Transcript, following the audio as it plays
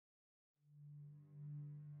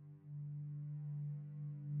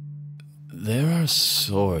There are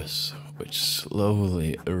sores which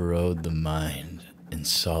slowly erode the mind in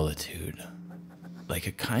solitude, like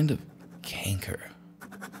a kind of canker.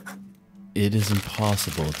 It is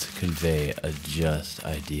impossible to convey a just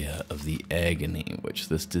idea of the agony which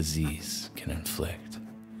this disease can inflict.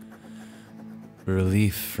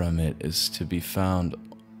 Relief from it is to be found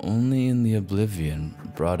only in the oblivion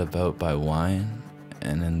brought about by wine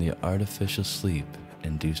and in the artificial sleep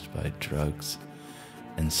induced by drugs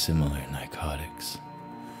and similar narcotics.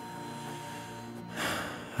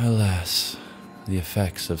 Alas, the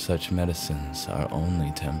effects of such medicines are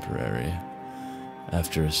only temporary.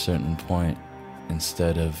 After a certain point,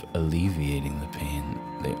 instead of alleviating the pain,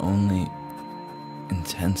 they only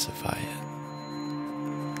intensify it.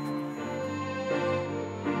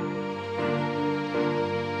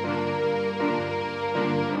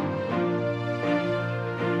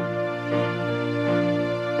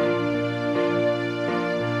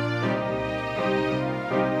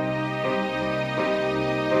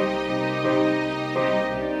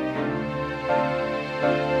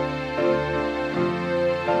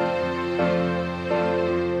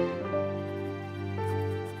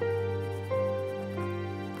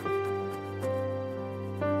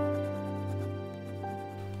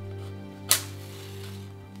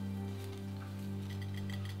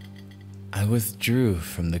 I withdrew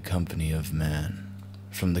from the company of man,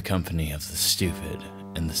 from the company of the stupid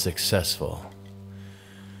and the successful.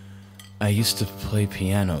 I used to play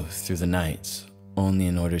piano through the nights, only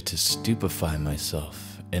in order to stupefy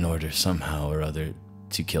myself, in order somehow or other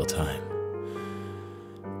to kill time.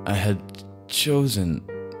 I had chosen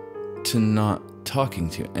to not talking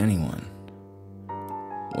to anyone.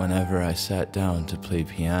 Whenever I sat down to play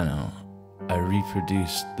piano, I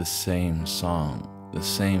reproduced the same song, the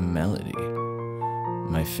same melody.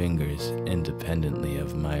 My fingers, independently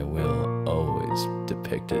of my will, always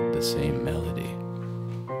depicted the same melody.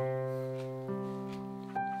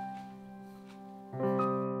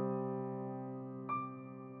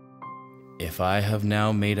 If I have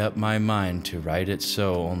now made up my mind to write it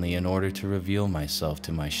so only in order to reveal myself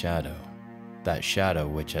to my shadow, that shadow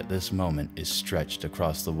which at this moment is stretched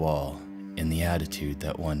across the wall, in the attitude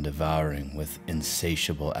that one devouring with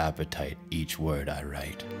insatiable appetite each word I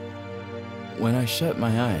write. When I shut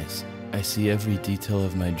my eyes, I see every detail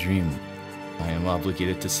of my dream. I am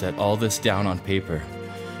obligated to set all this down on paper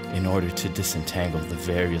in order to disentangle the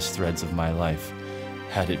various threads of my life,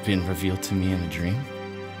 had it been revealed to me in a dream.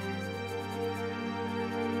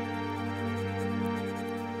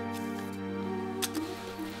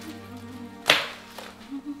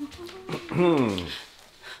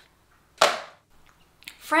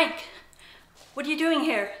 Frank, what are you doing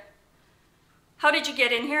here? How did you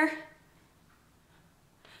get in here?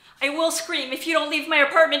 I will scream if you don't leave my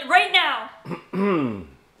apartment right now!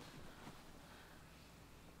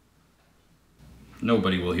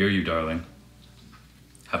 Nobody will hear you, darling.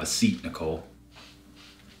 Have a seat, Nicole.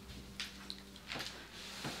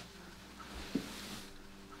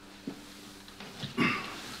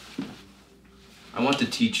 I want to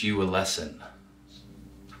teach you a lesson.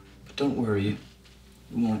 But don't worry, it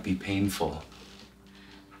won't be painful.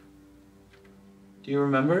 Do you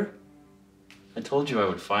remember? I told you I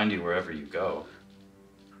would find you wherever you go.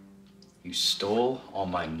 You stole all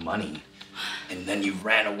my money, and then you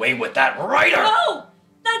ran away with that writer! No!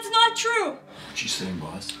 That's not true! What you saying,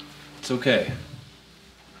 boss? It's okay.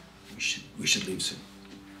 We should leave soon.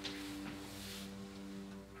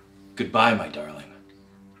 Goodbye, my darling.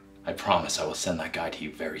 I promise I will send that guy to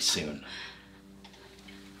you very soon.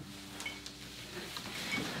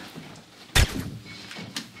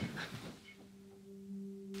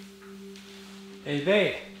 Hey,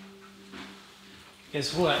 babe.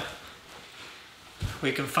 Guess what?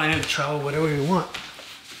 We can finally travel whatever we want.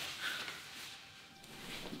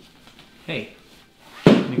 Hey.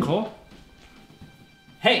 Nicole?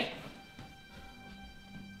 Hey!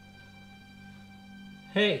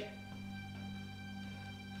 Hey.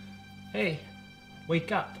 Hey.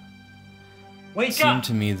 Wake up. Wake It seemed up!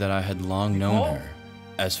 to me that I had long known Nicole? her,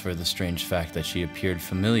 as for the strange fact that she appeared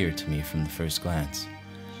familiar to me from the first glance.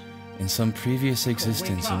 In some previous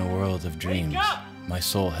existence in a world of dreams, my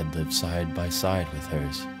soul had lived side by side with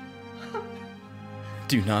hers.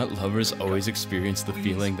 Do not lovers always experience the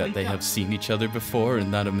feeling that they have seen each other before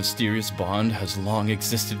and that a mysterious bond has long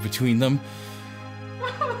existed between them?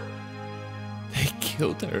 They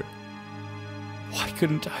killed her. Why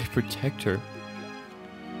couldn't I protect her?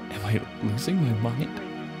 Am I losing my mind?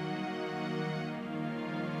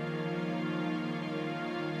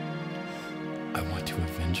 I want to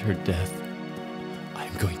avenge her death. I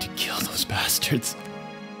am going to kill those bastards.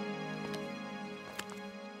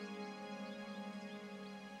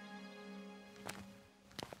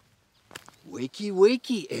 Wakey,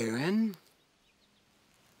 wakey, Aaron.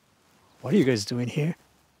 What are you guys doing here?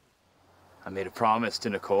 I made a promise to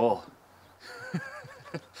Nicole.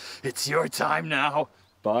 It's your time now.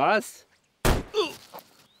 Boss?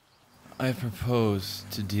 I propose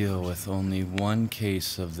to deal with only one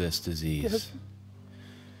case of this disease.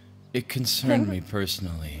 It concerned me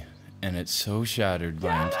personally, and it so shattered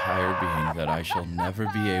my entire being that I shall never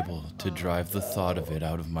be able to drive the thought of it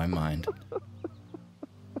out of my mind.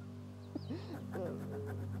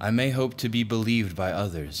 I may hope to be believed by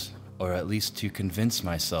others, or at least to convince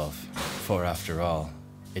myself, for after all,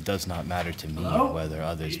 it does not matter to me whether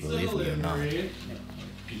others believe me or not.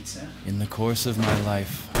 In the course of my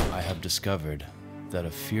life, I have discovered that a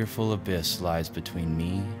fearful abyss lies between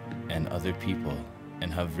me and other people,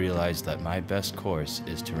 and have realized that my best course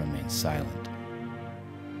is to remain silent.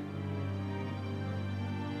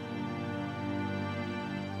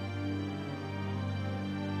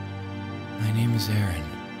 My name is Aaron.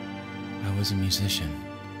 I was a musician.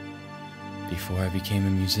 Before I became a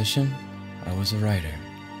musician, I was a writer.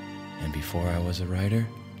 And before I was a writer,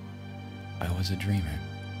 I was a dreamer.